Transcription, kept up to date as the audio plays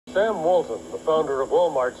Sam Walton, the founder of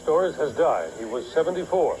Walmart stores, has died. He was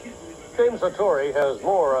 74. James Hattori has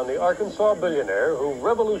more on the Arkansas billionaire who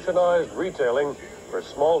revolutionized retailing for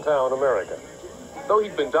small-town America. Though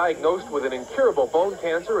he'd been diagnosed with an incurable bone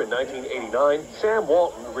cancer in 1989, Sam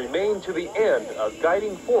Walton remained to the end a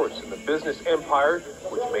guiding force in the business empire,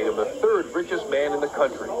 which made him the third richest man in the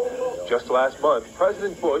country. Just last month,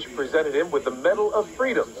 President Bush presented him with the Medal of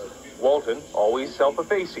Freedom. Walton, always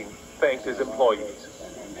self-effacing, thanked his employees.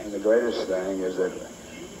 And the greatest thing is that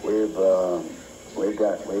we've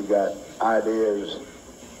got ideas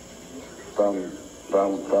from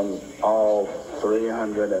all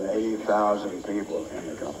 380,000 people in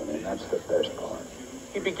the company, and that's the best part.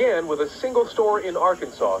 He began with a single store in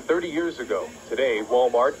Arkansas 30 years ago. Today,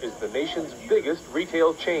 Walmart is the nation's biggest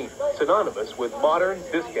retail chain, synonymous with modern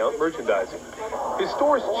discount merchandising. His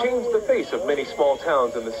stores changed the face of many small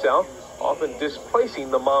towns in the South, often displacing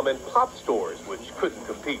the mom-and-pop stores, which couldn't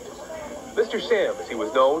compete. Mr. Sam, as he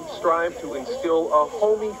was known, strived to instill a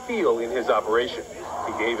homey feel in his operation.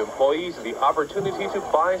 He gave employees the opportunity to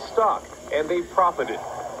buy stock, and they profited.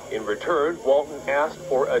 In return, Walton asked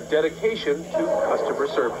for a dedication to customer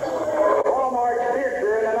service. Walmart's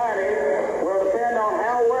future in the 90s will depend on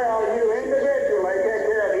how well you individually take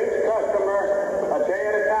care of each customer, a day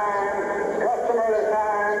at a time, customer at a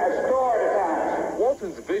time, a store at a time.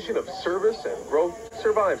 Walton's vision of service and growth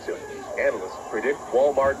survives him. Analysts predict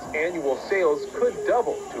Walmart's annual sales could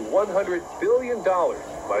double to $100 billion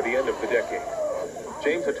by the end of the decade.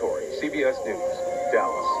 James Hattori, CBS News,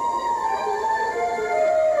 Dallas.